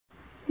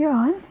You're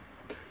on.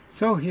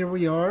 So here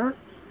we are,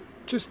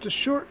 just a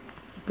short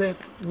bit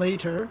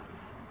later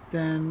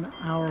than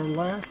our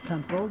last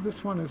temple.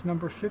 This one is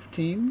number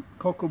 15,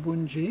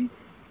 Kokubunji,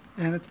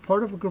 and it's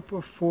part of a group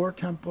of 4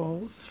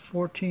 temples,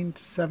 14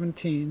 to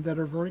 17, that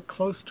are very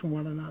close to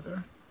one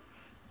another.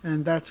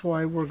 And that's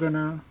why we're going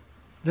to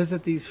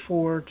visit these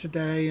 4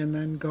 today and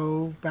then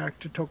go back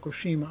to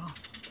Tokushima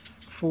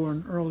for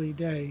an early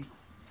day.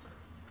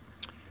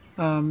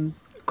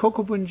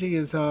 Kokubunji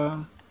is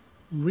a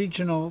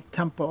regional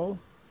temple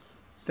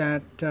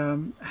that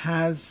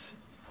has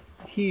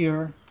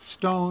here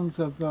stones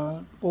of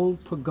the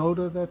old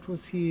pagoda that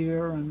was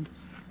here, and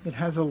it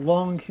has a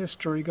long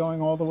history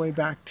going all the way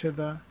back to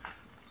the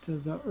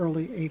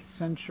early 8th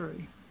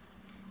century.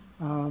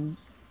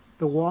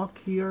 The walk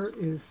here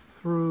is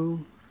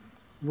through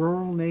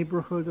rural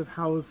neighborhood of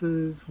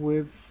houses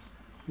with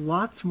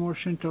lots more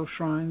Shinto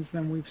shrines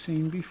than we've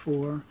seen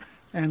before,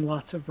 and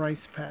lots of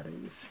rice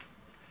paddies.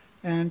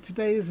 And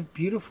today is a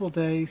beautiful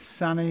day,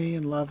 sunny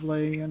and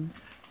lovely, and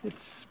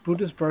it's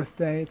Buddha's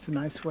birthday. It's a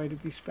nice way to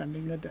be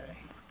spending the day.